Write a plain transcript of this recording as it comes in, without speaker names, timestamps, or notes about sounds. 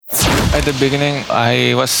At the beginning,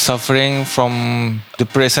 I was suffering from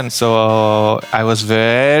depression, so I was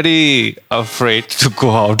very afraid to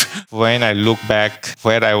go out. When I look back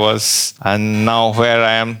where I was and now where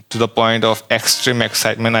I am to the point of extreme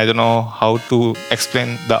excitement, I don't know how to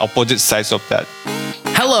explain the opposite sides of that.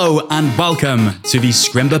 Hello and welcome to the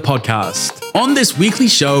Scrimba podcast. On this weekly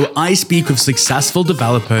show, I speak with successful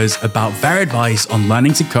developers about their advice on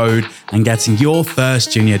learning to code and getting your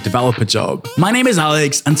first junior developer job. My name is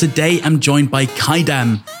Alex, and today I'm joined by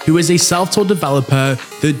Kaidem, who is a self-taught developer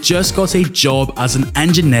that just got a job as an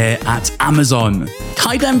engineer at Amazon.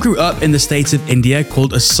 Kaidem grew up in the state of India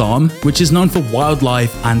called Assam, which is known for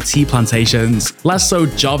wildlife and tea plantations, less so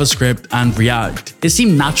JavaScript and React. It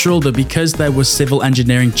seemed natural that because there were civil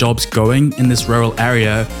engineering jobs going in this rural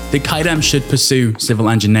area, that Kaidem should pursue civil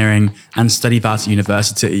engineering and study that at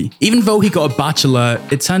university. Even though he got a bachelor,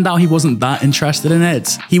 it turned out he wasn't that interested in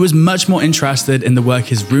it. He was much more interested in the work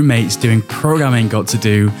his roommates doing programming got to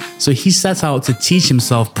do, so he set out to teach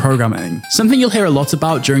himself programming. Something you'll hear a lot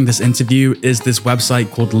about during this interview is this website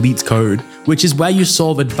called LeetCode, which is where you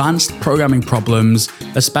solve advanced programming problems,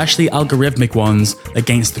 especially algorithmic ones,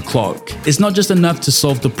 against the clock. It's not just enough to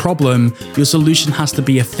solve the problem, your solution has to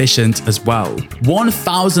be efficient as well.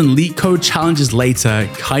 1,000 LeetCode challenges later,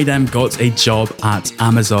 Kaidem got a job at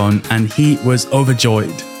Amazon and he was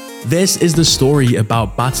overjoyed. This is the story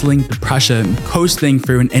about battling depression, coasting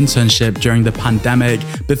through an internship during the pandemic,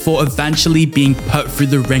 before eventually being put through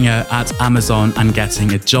the ringer at Amazon and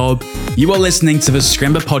getting a job. You are listening to the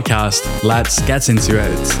Scrimba podcast. Let's get into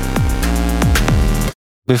it.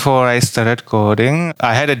 Before I started coding,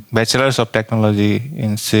 I had a bachelor's of technology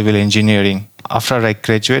in civil engineering. After I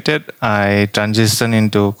graduated, I transitioned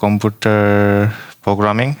into computer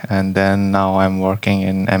programming, and then now I'm working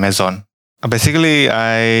in Amazon. Basically,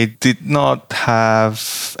 I did not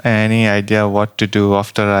have any idea what to do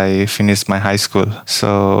after I finished my high school.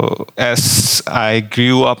 So as I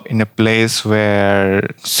grew up in a place where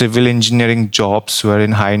civil engineering jobs were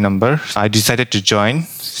in high number, I decided to join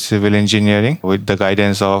civil engineering with the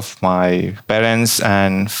guidance of my parents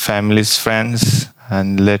and family's friends.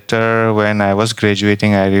 And later, when I was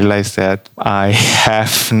graduating, I realized that I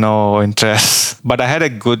have no interest. But I had a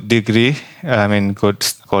good degree, good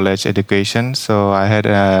college education. So I had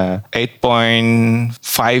a 8.5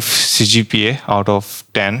 CGPA out of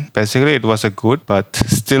 10. Basically, it was a good, but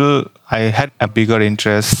still I had a bigger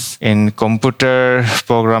interest in computer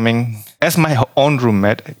programming. As my own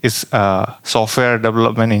roommate is a software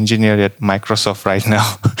development engineer at Microsoft right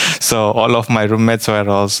now. So all of my roommates were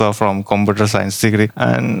also from computer science degree.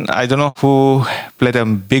 And I don't know who played a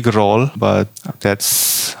big role, but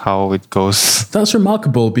that's how it goes. That's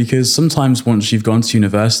remarkable because sometimes once you've gone to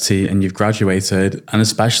university and you've graduated, and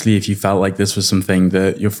especially if you felt like this was something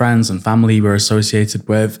that your friends and family were associated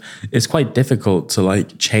with, it's quite difficult to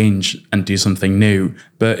change and do something new.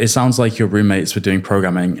 But it sounds like your roommates were doing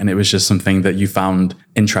programming and it was just something that you found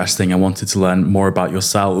interesting and wanted to learn more about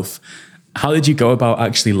yourself. How did you go about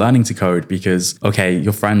actually learning to code? Because, okay,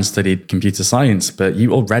 your friends studied computer science, but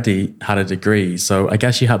you already had a degree. So I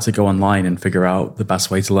guess you had to go online and figure out the best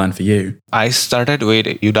way to learn for you. I started with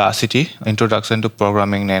Udacity, Introduction to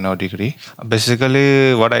Programming Nano degree.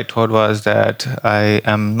 Basically, what I thought was that I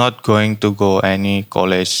am not going to go any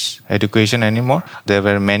college education anymore. There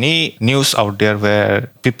were many news out there where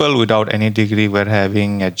people without any degree were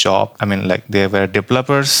having a job. They were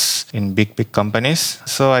developers in big companies.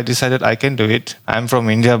 So I decided I can do it. I'm from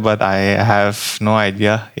India, but I have no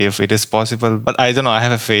idea if it is possible. But I don't know, I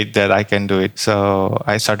have a faith that I can do it. So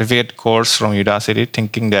I certificate course from Udacity,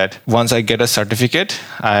 thinking that once I get a certificate,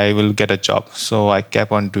 I will get a job. So I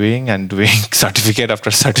kept on doing certificate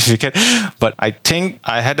after certificate. But I think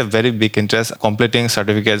I had a very big interest completing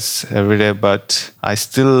certificates every day, but I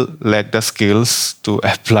still lack the skills to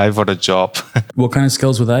apply for the job. What kind of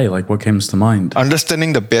skills were they? What comes to mind?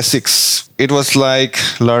 Understanding the basics. It was like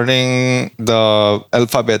learning the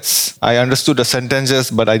alphabets. I understood the sentences,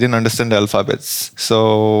 but I didn't understand the alphabets.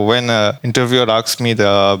 So when an interviewer asked me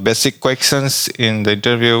the basic questions in the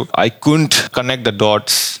interview, I couldn't connect the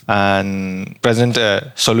dots and present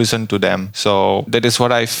a solution to them. So that is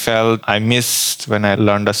what I felt I missed when I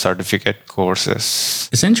learned the certificate courses.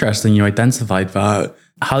 It's interesting you identified that.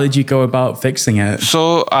 How did you go about fixing it?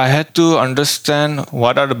 So I had to understand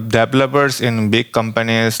what are the developers in big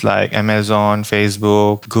companies like Amazon,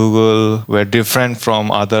 Facebook, Google were different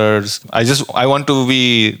from others. I want to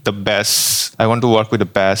be the best. I want to work with the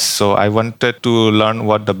best. So I wanted to learn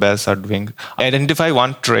what the best are doing. Identify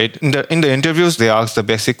one trait. In the interviews, they ask the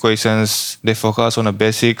basic questions. They focus on the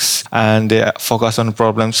basics and they focus on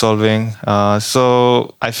problem solving.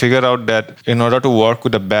 So I figured out that in order to work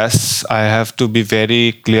with the best, I have to be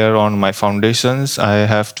very clear on my foundations. I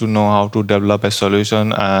have to know how to develop a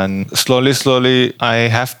solution, and slowly, I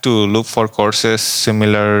have to look for courses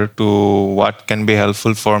similar to what can be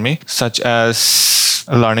helpful for me, such as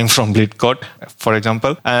learning from LeetCode, for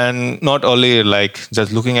example, and not only like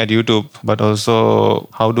just looking at YouTube, but also,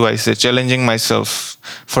 how do I say, challenging myself.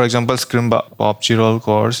 For example, Scrimba, Bob Girol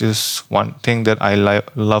course is one thing that I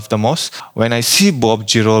love the most. When I see Bob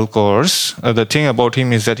Girol course, the thing about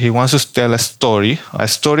him is that he wants to tell a story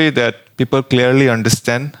that people clearly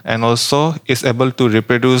understand and also is able to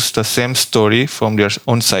reproduce the same story from their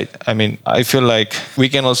own side. I mean, I feel like we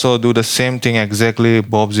can also do the same thing exactly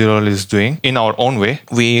Bob Girol is doing in our own way.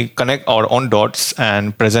 We connect our own dots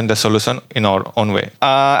and present the solution in our own way.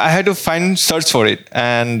 I had to search for it,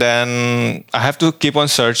 and then I have to keep on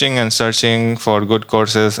searching for good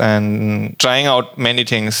courses and trying out many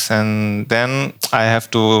things, and then I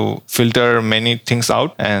have to filter many things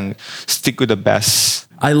out and stick with the best.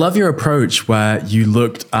 I love your approach where you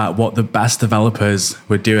looked at what the best developers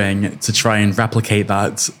were doing to try and replicate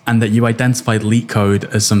that, and that you identified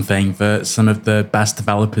LeetCode as something that some of the best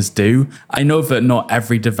developers do. I know that not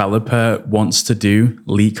every developer wants to do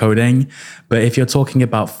LeetCoding, but if you're talking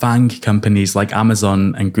about FANG companies like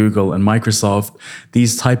Amazon and Google and Microsoft,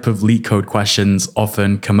 these type of LeetCode questions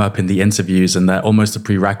often come up in the interviews and they're almost a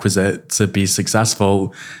prerequisite to be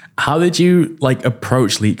successful. How did you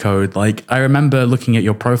approach LeetCode? I remember looking at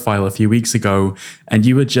your profile a few weeks ago and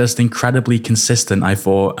you were just incredibly consistent, I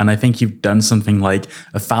thought. And I think you've done something like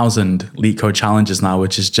 1,000 LeetCode challenges now,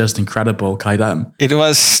 which is just incredible, Kaidam. It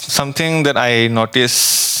was something that I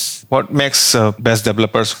noticed. What makes best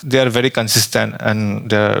developers? They are very consistent and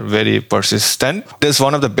they're very persistent. That's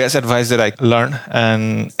one of the best advice that I learned.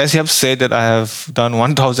 And as you have said that I have done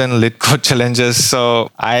 1,000 LeetCode challenges, so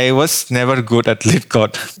I was never good at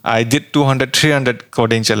LeetCode. I did 200, 300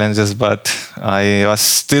 coding challenges, but I was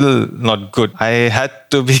still not good. I had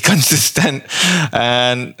to be consistent,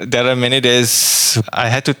 and there are many days I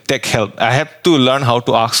had to take help. I had to learn how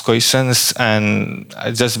to ask questions, and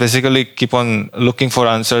I just basically keep on looking for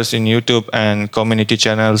answers in YouTube and community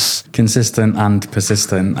channels. Consistent and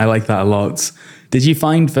persistent. I like that a lot. Did you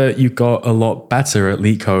find that you got a lot better at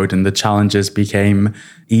LeetCode and the challenges became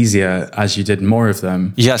easier as you did more of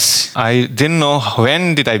them? Yes, I didn't know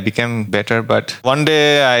when did I become better, but one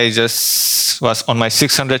day I just was on my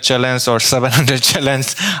 600 challenge or 700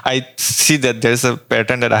 challenge. I see that there's a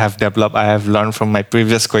pattern that I have developed. I have learned from my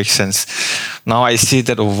previous questions. Now I see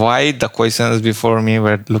that why the questions before me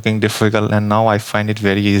were looking difficult, and now I find it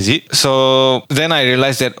very easy. So then I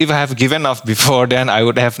realized that if I have given up before, then I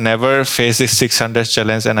would have never faced this 600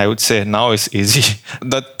 challenge, and I would say now it's easy.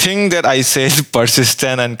 The thing that I said,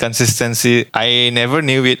 persistent and consistency, I never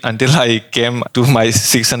knew it until I came to my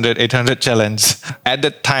 600, 800 challenge. At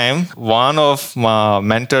that time, one of my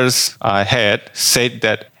mentors I had said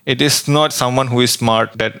that it is not someone who is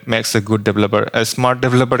smart that makes a good developer. A smart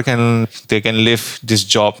developer can leave this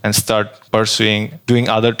job and start doing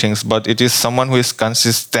other things. But it is someone who is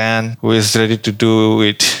consistent, who is ready to do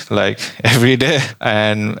it like every day.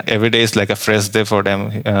 And every day is like a fresh day for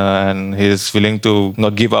them. And he is willing to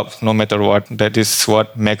not give up no matter what. That is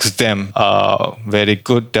what makes them a very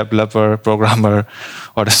good developer, programmer,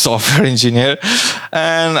 or a software engineer.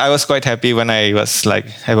 And I was quite happy when I was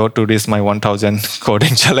about to reach my 1,000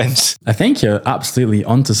 coding challenge. I think you're absolutely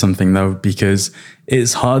onto something though, because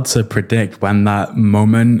it's hard to predict when that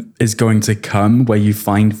moment is going to come where you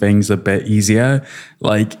find things a bit easier.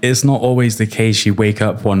 It's not always the case you wake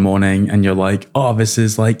up one morning and you're like, oh, this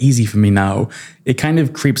is easy for me now. It kind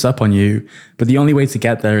of creeps up on you, but the only way to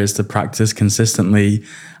get there is to practice consistently.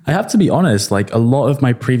 I have to be honest, a lot of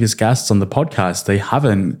my previous guests on the podcast, they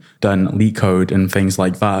haven't done LeetCode and things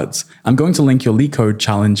like that. I'm going to link your LeetCode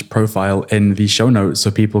challenge profile in the show notes so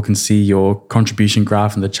people can see your contribution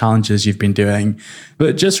graph and the challenges you've been doing.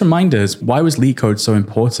 But just remind us, why was LeetCode so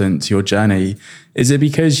important to your journey? Is it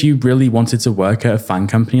because you really wanted to work at a fan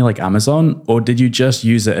company like Amazon, or did you just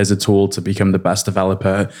use it as a tool to become the best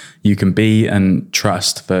developer you can be and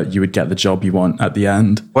trust that you would get the job you want at the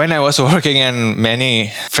end? When I was working in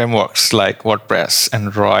many frameworks like WordPress,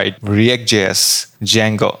 Android, React.js,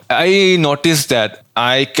 Django, I noticed that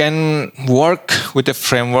I can work with a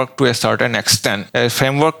framework to a certain extent. A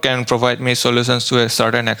framework can provide me solutions to a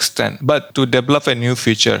certain extent. But to develop a new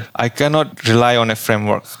feature, I cannot rely on a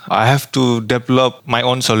framework. I have to develop my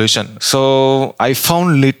own solution. So I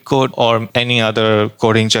found LeetCode or any other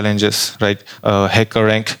coding challenges, right?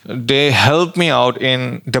 HackerRank. They help me out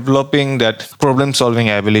in developing that problem-solving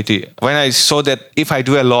ability. When I saw that if I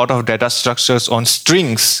do a lot of data structures on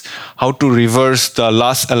strings, how to reverse the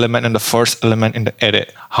last element and the first element in the array,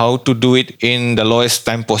 how to do it in the lowest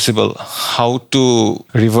time possible, how to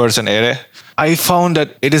reverse an array, I found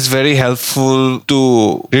that it is very helpful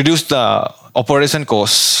to reduce the operation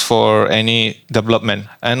costs for any development.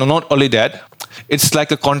 And not only that, it's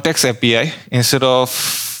like a context API instead of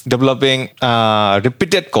developing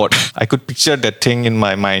repeated code. I could picture that thing in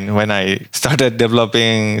my mind when I started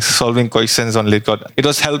solving questions on LeetCode. It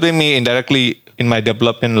was helping me indirectly in my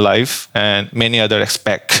development life and many other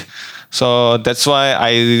aspects. So that's why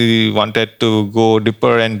I wanted to go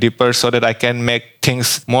deeper and deeper so that I can make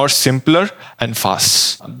things more simpler and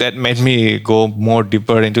fast. That made me go more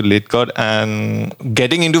deeper into LeetCode, and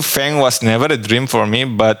getting into Fang was never a dream for me,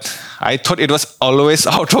 but I thought it was always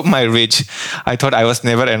out of my reach. I thought I was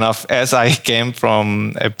never enough, as I came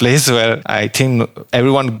from a place where I think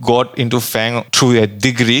everyone got into Fang through a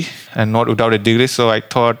degree and not without a degree. So I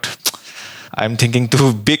thought I'm thinking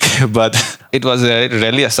too big, but it was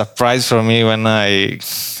really a surprise for me when I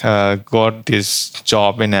got this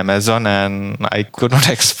job in Amazon, and I could not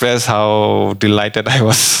express how delighted I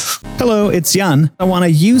was. Hello, it's Jan. I want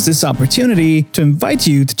to use this opportunity to invite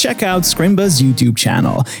you to check out Scrimba's YouTube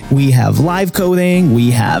channel. We have live coding,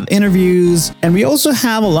 we have interviews, and we also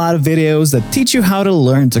have a lot of videos that teach you how to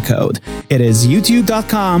learn to code. It is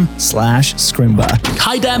youtube.com/Scrimba.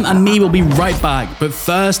 Kaidem and me will be right back, but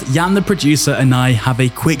first, Jan the producer and I have a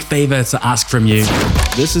quick favor to ask from you.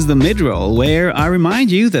 This is the mid-roll, where I remind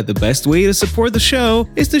you that the best way to support the show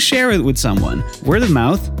is to share it with someone. Word of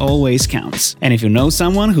mouth always counts. And if you know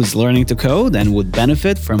someone who's learning to code and would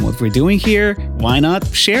benefit from what we're doing here, why not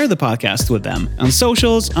share the podcast with them on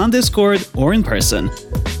socials, on Discord, or in person?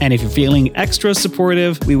 And if you're feeling extra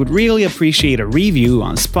supportive, we would really appreciate a review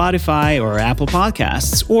on Spotify or Apple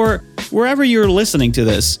Podcasts, or wherever you're listening to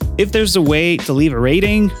this. If there's a way to leave a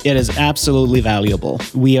rating, it is absolutely valuable.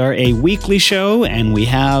 We are a weekly show, and we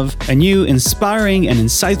have a new inspiring and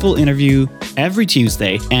insightful interview every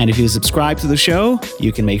Tuesday. And if you subscribe to the show,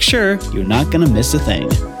 you can make sure you're not gonna miss a thing.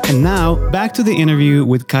 And now, back to the interview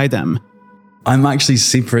with Kaidem. I'm actually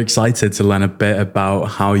super excited to learn a bit about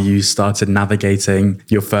how you started navigating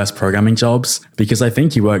your first programming jobs, because I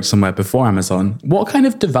think you worked somewhere before Amazon. What kind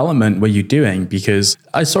of development were you doing? Because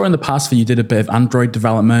I saw in the past that you did a bit of Android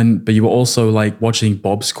development, but you were also like watching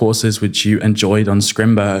Bob's courses, which you enjoyed on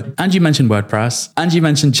Scrimba. And you mentioned WordPress, and you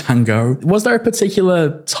mentioned Django. Was there a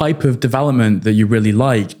particular type of development that you really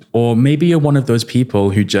liked? Or maybe you're one of those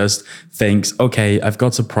people who just thinks, okay, I've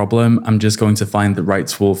got a problem, I'm just going to find the right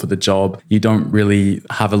tool for the job. You don't really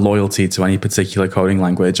have a loyalty to any particular coding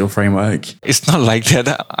language or framework. It's not like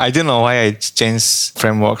that. I don't know why I changed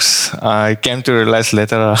frameworks. I came to realize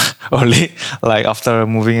later only, like after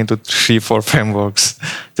moving into 3-4 frameworks.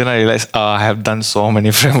 Then I realized, I have done so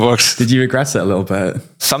many frameworks. Did you regret it a little bit?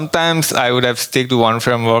 Sometimes I would have stick to one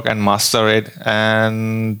framework and master it.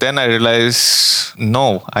 And then I realized,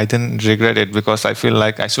 no, I didn't regret it, because I feel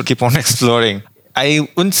like I should keep on exploring. I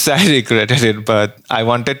wouldn't say I regretted it, but I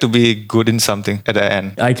wanted to be good in something at the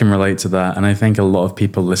end. I can relate to that. And I think a lot of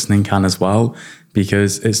people listening can as well,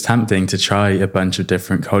 because it's tempting to try a bunch of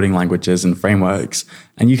different coding languages and frameworks.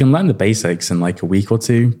 And you can learn the basics in like a week or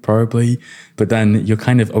two, probably. But then you're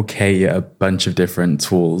kind of okay at a bunch of different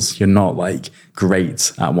tools. You're not like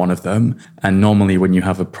great at one of them. And normally when you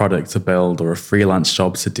have a product to build or a freelance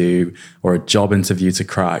job to do or a job interview to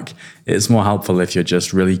crack, it's more helpful if you're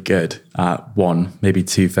just really good at one, maybe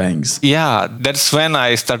two things. Yeah, that's when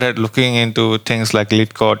I started looking into things like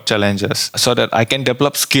LeetCode challenges so that I can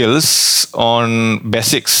develop skills on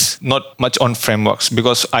basics, not much on frameworks,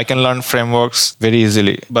 because I can learn frameworks very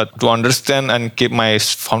easily. But to understand and keep my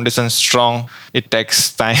foundation strong, it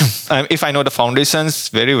takes time. If I know the foundations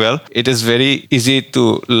very well, it is very easy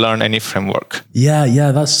to learn any framework.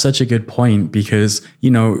 Yeah, that's such a good point, because,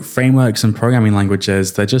 frameworks and programming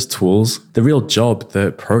languages, they're just tools. The real job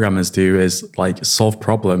that programmers do is like solve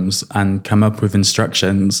problems and come up with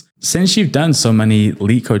instructions. Since you've done so many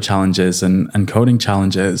LeetCode challenges and coding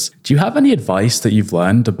challenges, do you have any advice that you've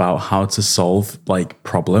learned about how to solve like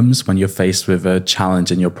problems when you're faced with a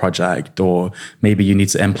challenge in your project, or maybe you need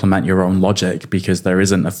to implement your own logic because there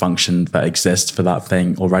isn't a function that exists for that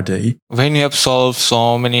thing already? When you have solved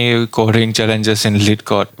so many coding challenges in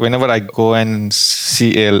LeetCode, whenever I go and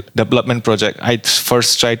see a development project, I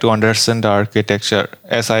first try to understand the architecture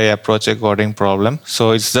as I approach a coding problem.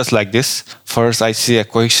 So it's just like this. First, I see a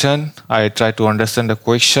question. I try to understand the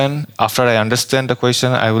question. After I understand the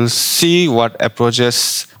question, I will see what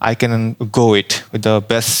approaches I can go with the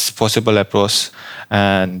best possible approach.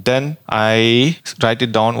 And then I write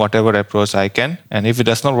it down, whatever approach I can. And if it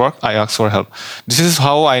does not work, I ask for help. This is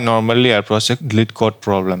how I normally approach a LeetCode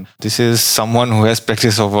problem. This is someone who has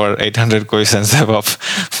practiced over 800 questions above.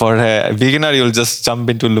 For a beginner, you'll just jump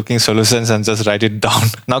into looking solutions and just write it down.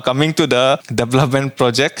 Now coming to the development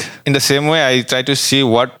project, in the same way, I try to see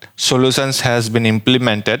what solutions has been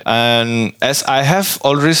implemented. And as I have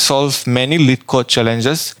already solved many LeetCode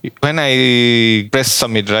challenges, when I press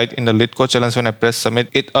submit, right, in the LeetCode challenge, when I press submit,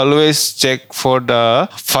 it always check for the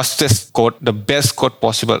fastest code, the best code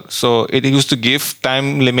possible. So it used to give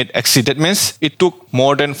time limit exceeded, means it took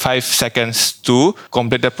more than 5 seconds to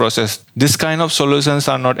complete the process. This kind of solutions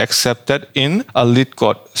are not accepted in a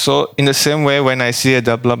LeetCode. So in the same way, when I see a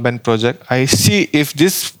development project, I see if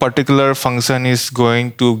this particular function is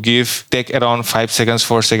going to take around 5 seconds,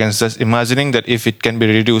 4 seconds, just imagining that if it can be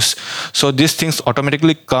reduced. So these things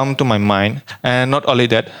automatically come to my mind. And not only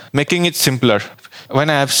that, making it simpler. When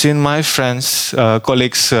I have seen my friends,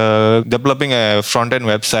 colleagues developing a front-end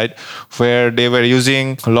website where they were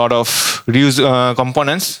using a lot of reuse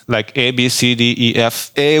components like A, B, C, D, E,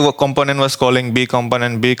 F. A component was calling B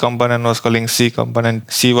component was calling C component,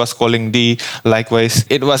 C was calling D. Likewise,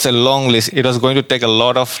 it was a long list. It was going to take a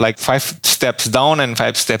lot of like 5 steps down and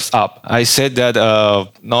 5 steps up. I said that,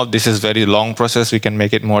 no, this is very long process. We can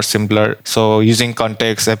make it more simpler. So using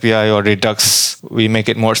context, API or Redux, we make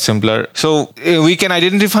it more simpler. So we can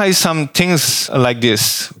identify some things like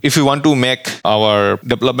this. If we want to make our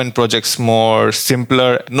development projects more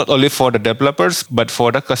simpler, not only for the developers, but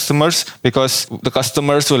for the customers, because the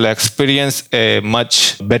customers will experience a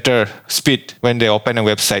much better speed when they open a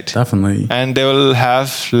website. Definitely. And they will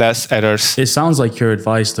have less errors. It sounds like your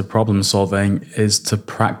advice to problem solving is to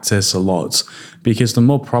practice a lot, because the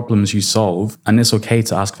more problems you solve, and it's okay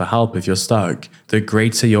to ask for help if you're stuck, the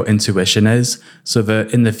greater your intuition is, so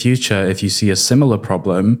that in the future, if you see a similar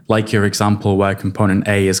problem, like your example where component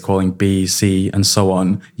A is calling B, C, and so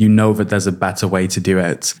on, you know that there's a better way to do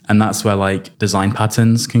it. And that's where like design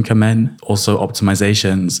patterns can come in, also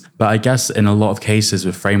optimizations. But I guess in a lot of cases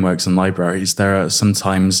with frameworks and libraries, there are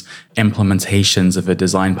sometimes implementations of a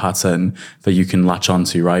design pattern that you can latch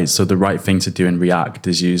onto, right? So the right thing to do in React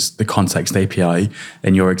is use the context API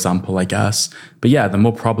in your example, I guess. But yeah, the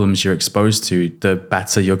more problems you're exposed to, the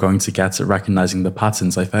better you're going to get at recognizing the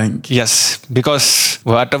patterns, I think. Yes, because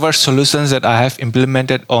whatever solutions that I have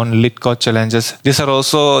implemented on LeetCode challenges, these are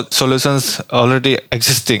also solutions already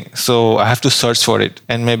existing. So I have to search for it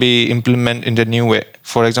and maybe implement in the new way.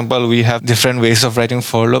 For example, we have different ways of writing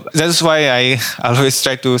for loop. That's why I always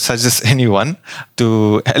try to suggest anyone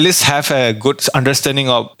to at least have a good understanding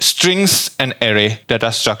of strings and array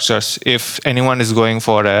data structures if anyone is going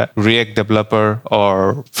for a React developer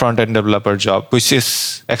or front-end developer job, which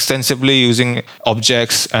is extensively using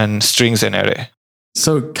objects and strings and array.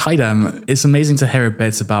 So, Kaidam, it's amazing to hear a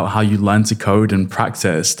bit about how you learned to code and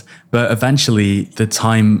practiced, but eventually the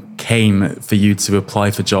time came for you to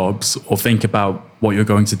apply for jobs or think about what you're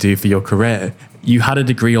going to do for your career. You had a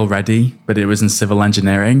degree already, but it was in civil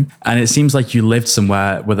engineering, and it seems like you lived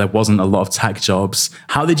somewhere where there wasn't a lot of tech jobs.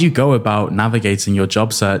 How did you go about navigating your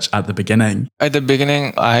job search at the beginning? At the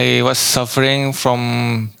beginning, I was suffering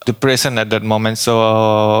from depression at that moment,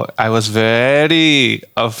 so I was very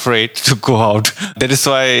afraid to go out. That is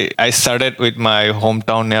why I started with my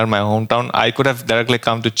hometown, near my hometown. I could have directly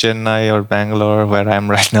come to Chennai or Bangalore, where I am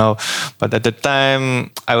right now, but at the time,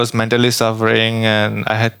 I was mentally suffering and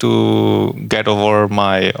I had to get over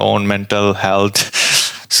my own mental health.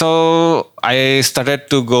 So I started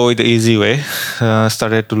to go the easy way,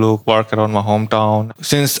 started to work around my hometown.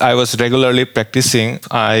 Since I was regularly practicing,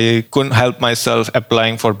 I couldn't help myself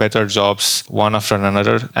applying for better jobs one after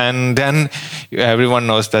another. And then everyone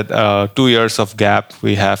knows that 2 years of gap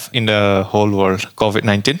we have in the whole world,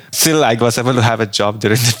 COVID-19. Still, I was able to have a job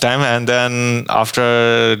during the time. And then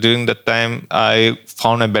during that time, I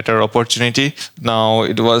found a better opportunity. Now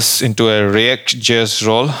it was into a React.js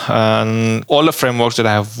role. And all the frameworks that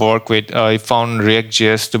I have worked with, I found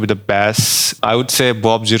React.js to be the best. I would say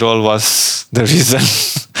Bob Girol was the reason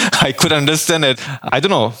I could understand it. I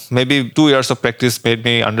don't know, maybe 2 years of practice made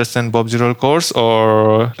me understand Bob Zirol course,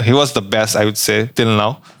 or he was the best, I would say, till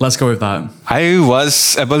now. Let's go with that. I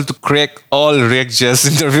was able to crack all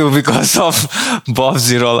React.js interview because of Bob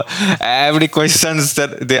Zirol. Every questions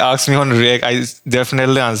that they asked me on React, I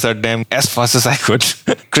definitely answered them as fast as I could.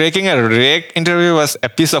 Cracking a React interview was a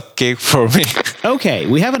piece of cake for me. Okay,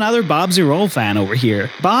 we have another Bob Zirol fan over here.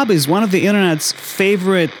 Bob is one of the internet's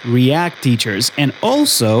favorite React teachers, and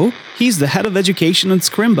also he's the head of education at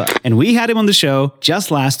Scrimba, and we had him on the show just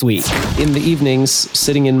last week. In the evenings,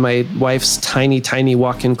 sitting in my wife's tiny, tiny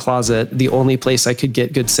walk-in closet, the only place I could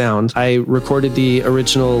get good sound, I recorded the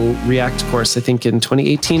original React course, I think in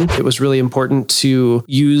 2018. It was really important to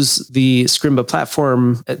use the Scrimba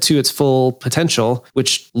platform to its full potential,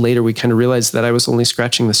 which later we kind of realized that I was only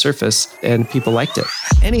scratching the surface and people liked it.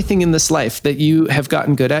 Anything in this life that you have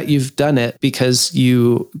gotten good at, you've done it because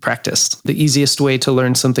you practiced. The easiest way to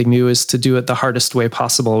learn something new is to do it the hardest way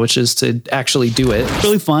possible, which is to actually do it.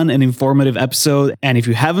 Really fun and informative episode. And if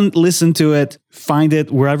you haven't listened to it, find it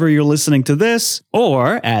wherever you're listening to this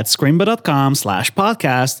or at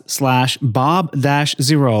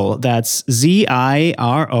scrimba.com/podcast/Bob-Zirol. That's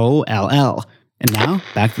Ziroll. And now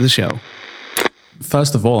back to the show.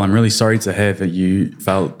 First of all, I'm really sorry to hear that you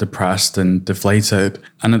felt depressed and deflated.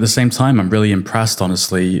 And at the same time, I'm really impressed,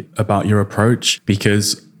 honestly, about your approach,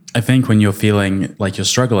 because I think when you're feeling like you're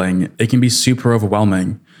struggling, it can be super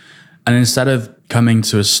overwhelming. And instead of coming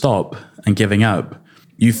to a stop and giving up,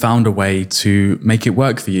 you found a way to make it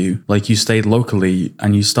work for you. Like you stayed locally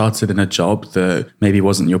and you started in a job that maybe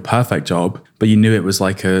wasn't your perfect job, but you knew it was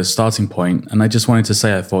like a starting point. And I just wanted to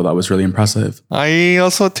say I thought that was really impressive. I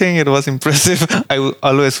also think it was impressive. I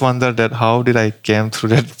always wondered that how did I came through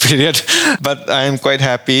that period. But I'm quite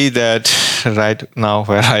happy that right now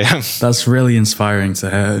where I am. That's really inspiring to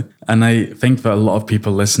hear. And I think that a lot of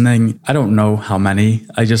people listening, I don't know how many,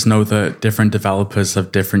 I just know that different developers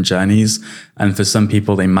have different journeys. And for some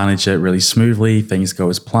people, they manage it really smoothly. Things go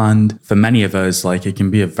as planned. For many of us, like it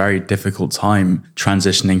can be a very difficult time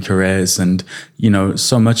transitioning careers. And, you know,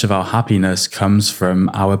 so much of our happiness comes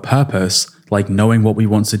from our purpose, like knowing what we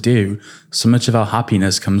want to do. So much of our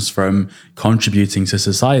happiness comes from contributing to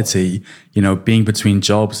society. You know, being between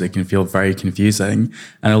jobs, it can feel very confusing.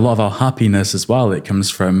 And a lot of our happiness as well, it comes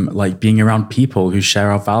from like being around people who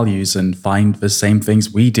share our values and find the same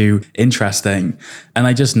things we do interesting. And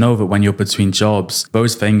I just know that when you're between jobs,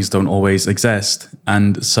 those things don't always exist.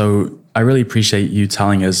 And so I really appreciate you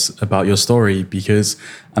telling us about your story, because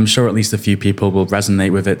I'm sure at least a few people will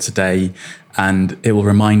resonate with it today, and it will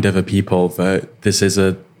remind other people that this is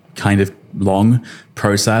a kind of long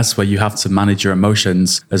process where you have to manage your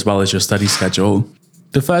emotions as well as your study schedule.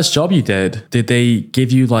 The first job you did they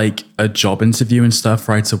give you like a job interview and stuff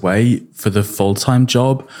right away for the full-time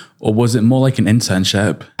job? Or was it more like an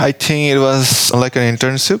internship? I think it was like an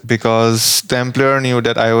internship because the employer knew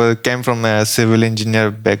that I came from a civil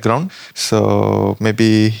engineer background. So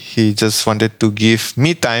maybe he just wanted to give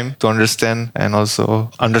me time to understand and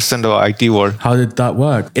also understand the IT world. How did that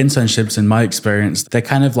work? Internships, in my experience, they're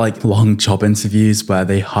kind of like long job interviews where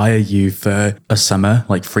they hire you for a summer,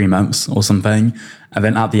 like 3 months or something. And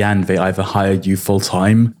then at the end, they either hire you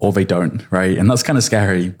full-time or they don't, right? And that's kind of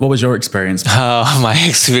scary. What was your experience? My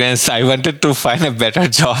experience, I wanted to find a better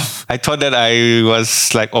job. I thought that I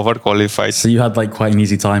was like overqualified. So you had like quite an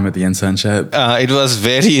easy time with the internship? It was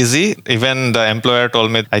very easy. Even the employer told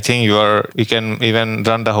me, I think you can even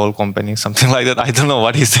run the whole company, something like that. I don't know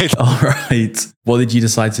what he said. All right. What did you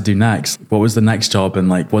decide to do next? What was the next job? And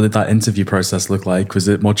like, what did that interview process look like? Was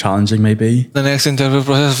it more challenging maybe? The next interview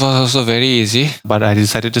process was also very easy, but I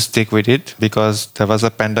decided to stick with it because there was a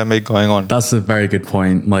pandemic going on. That's a very good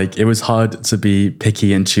point. Like, it was hard to be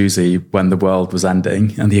picky and choosy when the world was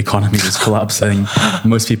ending and the economy was collapsing.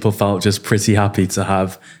 Most people felt just pretty happy to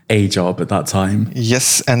have a job at that time.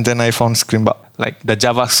 Yes, and then I found Scrimba, like the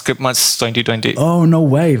JavaScript Months 2020. Oh, no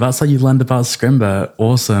way. That's how you learned about Scrimba.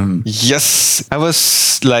 Awesome. Yes, I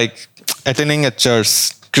was like attending a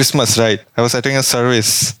church. Christmas, right? I was attending a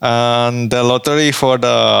service and the lottery for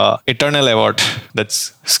the Eternal Award.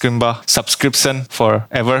 That's Scrimba subscription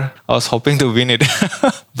forever. I was hoping to win it,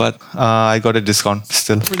 but I got a discount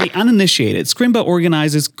still. For the uninitiated, Scrimba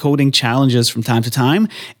organizes coding challenges from time to time.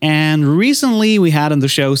 And recently we had on the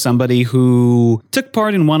show somebody who took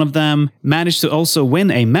part in one of them, managed to also win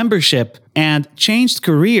a membership, and changed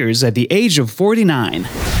careers at the age of 49.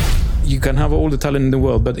 you can have all the talent in the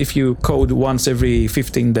world, but if you code once every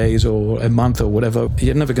 15 days or a month or whatever,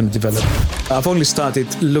 you're never going to develop. I've only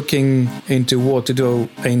started looking into what to do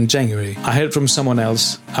in January. I heard from someone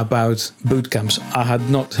else about boot camps. I had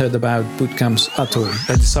not heard about boot camps at all.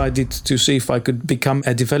 I decided to see if I could become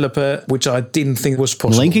a developer, which I didn't think was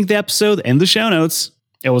possible. Linking the episode in the show notes.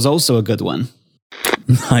 It was also a good one.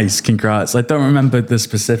 Nice, congrats. I don't remember the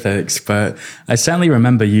specifics, but I certainly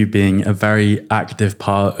remember you being a very active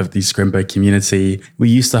part of the Scrimba community. We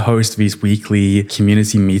used to host these weekly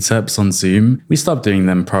community meetups on Zoom. We stopped doing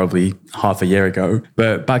them probably half a year ago.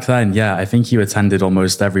 But back then, yeah, I think you attended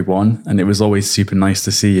almost every one, and it was always super nice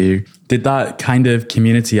to see you. Did that kind of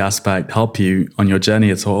community aspect help you on your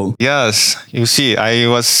journey at all? Yes. You see, I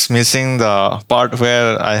was missing the part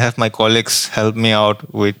where I have my colleagues help me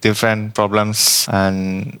out with different problems.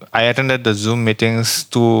 And I attended the Zoom meetings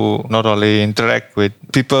to not only interact with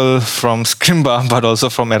people from Scrimba, but also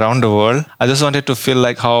from around the world. I just wanted to feel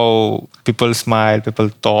like how people smile, people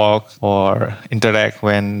talk or interact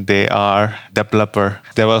when they are developer.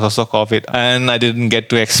 There was also COVID, and I didn't get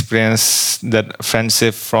to experience that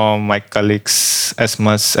friendship from my colleagues as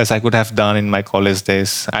much as I could have done in my college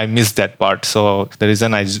days. I missed that part. So the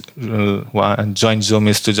reason I joined Zoom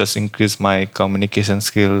is to just increase my communication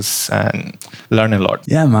skills and learn a lot.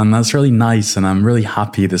 Yeah, man, that's really nice. And I'm really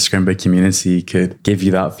happy the Scrimba community could give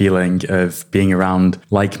you that feeling of being around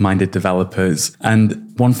like-minded developers. And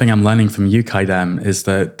one thing I'm learning from you, Kaidem, is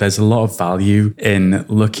that there's a lot of value in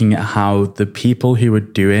looking at how the people who are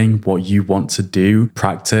doing what you want to do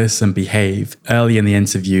practice and behave. Early in the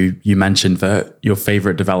interview, you mentioned that your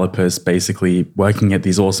favorite developers basically working at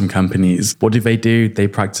these awesome companies. What do? They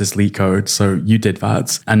practice LeetCode. So you did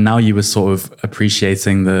that. And now you were sort of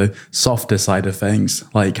appreciating the softer side of things.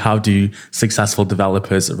 Like, how do successful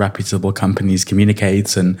developers at reputable companies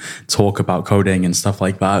communicate and talk about coding and stuff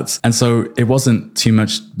like that? And so it wasn't too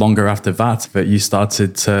much longer after that you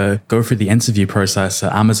started to go through the interview process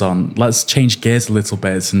at Amazon. Let's change gears a little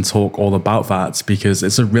bit and talk all about that, because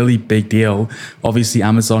it's a really big deal. Obviously,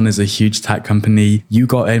 Amazon is a huge tech company. You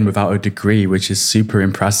got in without a degree, which is super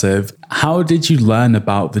impressive. How did you learn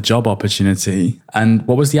about the job opportunity? And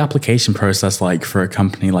what was the application process like for a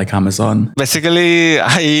company like Amazon? Basically,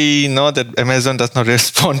 I know that Amazon does not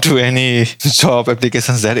respond to any job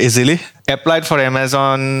applications that easily. I applied for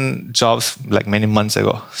Amazon jobs like many months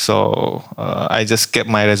ago. So I just kept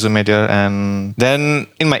my resume there. And then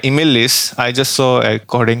in my email list, I just saw a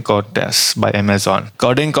coding contest by Amazon.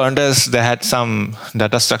 Coding contest, they had some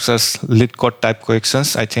data structures, LeetCode type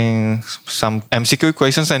questions. I think some MCQ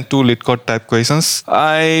questions and 2 LeetCode type questions.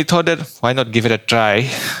 I thought that why not give it a try?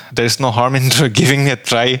 There is no harm in giving it a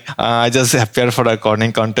try. I just appeared for a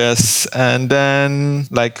coding contest. And then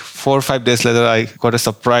like 4 or 5 days later, I got a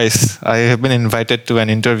surprise. I have been invited to an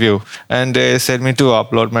interview and they said me to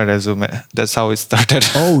upload my resume. That's how it started.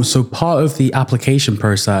 Oh, so part of the application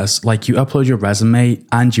process, like you upload your resume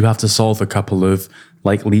and you have to solve a couple of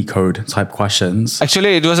like LeetCode type questions.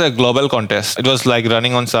 Actually, it was a global contest. It was like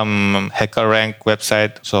running on some HackerRank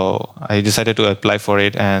website. So I decided to apply for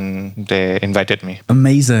it and they invited me.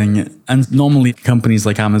 Amazing. And normally companies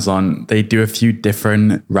like Amazon, they do a few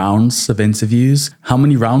different rounds of interviews. How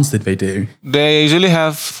many rounds did they do? They usually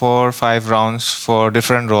have 4 or 5 rounds for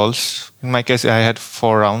different roles. In my case, I had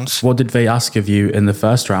 4 rounds. What did they ask of you in the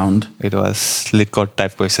first round? It was LeetCode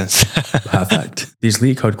type questions. Perfect. These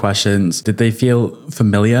LeetCode questions, did they feel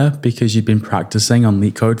familiar because you've been practicing on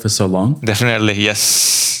LeetCode for so long? Definitely,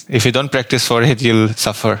 yes. If you don't practice for it, you'll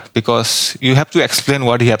suffer because you have to explain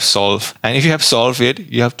what you have solved. And if you have solved it,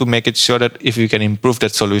 you have to make it sure that if you can improve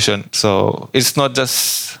that solution. So it's not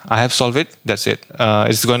just, I have solved it, that's it.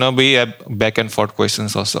 It's going to be a back and forth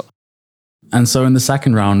questions also. And so in the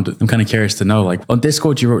second round, I'm kind of curious to know, like on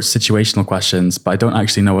Discord, you wrote situational questions, but I don't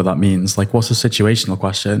actually know what that means. Like, what's a situational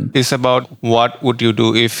question? It's about what would you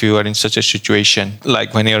do if you are in such a situation,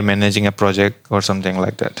 like when you're managing a project or something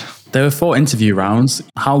like that. There were 4 interview rounds.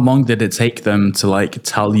 How long did it take them to like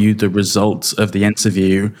tell you the results of the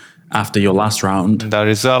interview after your last round? The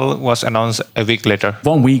result was announced a week later.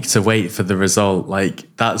 1 week to wait for the result, like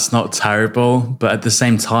that's not terrible, but at the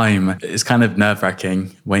same time, it's kind of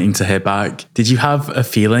nerve-wracking waiting to hear back. Did you have a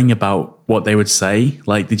feeling about what they would say?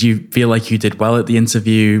 Like, did you feel like you did well at the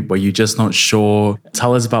interview? Were you just not sure?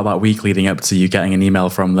 Tell us about that week leading up to you getting an email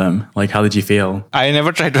from them. Like, how did you feel? I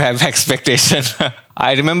never tried to have expectation.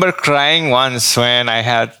 I remember crying once when I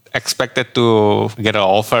had expected to get an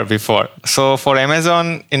offer before. So for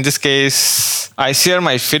Amazon, in this case, I share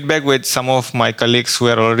my feedback with some of my colleagues who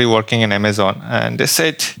are already working in Amazon. And they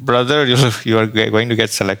said, brother, you are going to get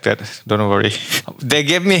selected. Don't worry. They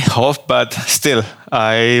gave me hope, but still,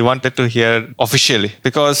 I wanted to hear officially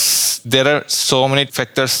because there are so many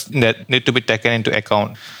factors that need to be taken into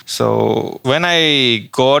account. So when I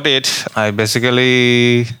got it, I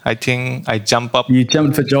think I jump up. You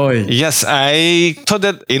jumped for joy. Yes, I thought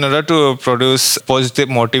that in order to produce positive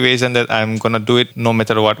motivation that I'm going to do it no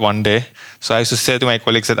matter what one day. So I used to say to my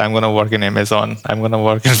colleagues that I'm going to work in Amazon, I'm going to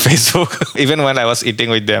work in Facebook. Even when I was eating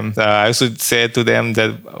with them, I used to say to them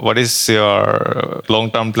that what is your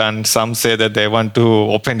long-term plan? Some say that they want to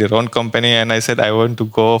open their own company. And I said, I want to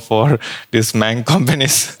go for these Mang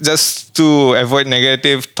companies just to avoid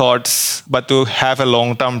negative thoughts, but to have a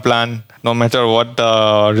long-term plan. No matter what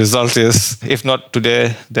the result is, if not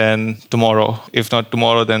today, then tomorrow. If not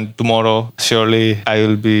tomorrow, then tomorrow. Surely I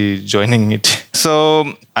will be joining it.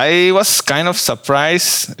 So I was kind of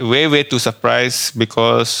surprised, way too surprised,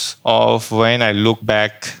 because of when I look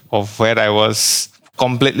back of where I was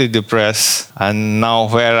completely depressed and now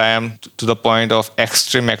where I am to the point of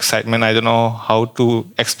extreme excitement. I don't know how to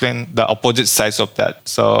explain the opposite sides of that.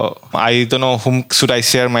 So I don't know whom should I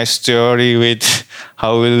share my story with,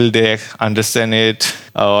 how will they understand it,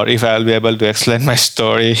 or if I'll be able to explain my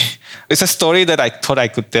story. It's a story that I thought I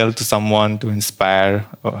could tell to someone to inspire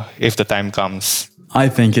if the time comes. I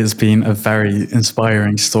think it's been a very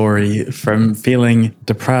inspiring story, from feeling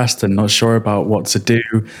depressed and not sure about what to do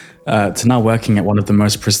to now working at one of the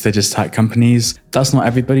most prestigious tech companies. That's not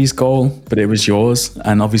everybody's goal, but it was yours.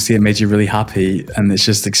 And obviously it made you really happy. And it's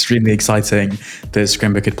just extremely exciting that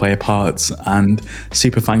Scrimba could play a part. And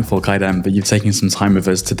super thankful, Kaidem, that you've taken some time with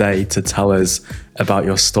us today to tell us about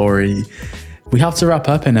your story. We have to wrap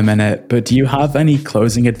up in a minute, but do you have any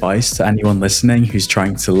closing advice to anyone listening who's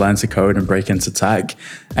trying to learn to code and break into tech?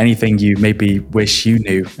 Anything you maybe wish you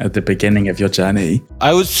knew at the beginning of your journey?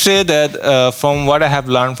 I would say that from what I have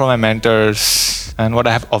learned from my mentors and what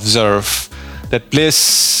I have observed, that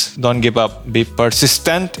please don't give up. Be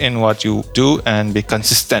persistent in what you do and be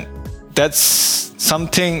consistent. That's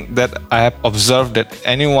something that I have observed, that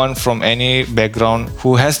anyone from any background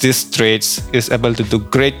who has these traits is able to do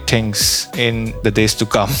great things in the days to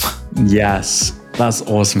come. Yes, that's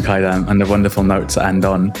awesome, Kaidem, and a wonderful note to end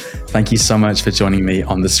on. Thank you so much for joining me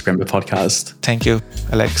on the Scrimba podcast. Thank you,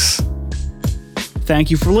 Alex.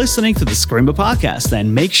 Thank you for listening to the Scrimba podcast,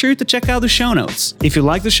 and make sure to check out the show notes. If you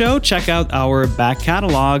like the show, check out our back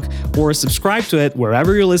catalog or subscribe to it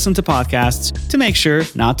wherever you listen to podcasts to make sure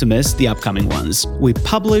not to miss the upcoming ones. We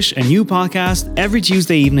publish a new podcast every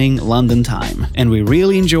Tuesday evening, London time, and we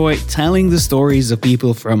really enjoy telling the stories of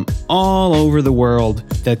people from all over the world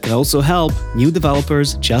that can also help new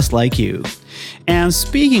developers just like you. And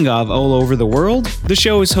speaking of all over the world, the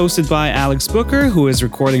show is hosted by Alex Booker, who is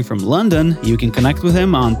recording from London. You can connect with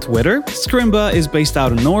him on Twitter. Scrimba is based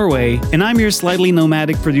out of Norway, and I'm your slightly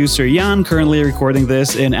nomadic producer Jan, currently recording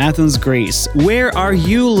this in Athens, Greece. Where are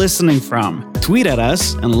you listening from? Tweet at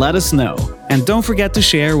us and let us know. And don't forget to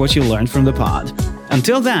share what you learned from the pod.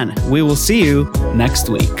 Until then, we will see you next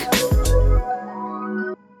week.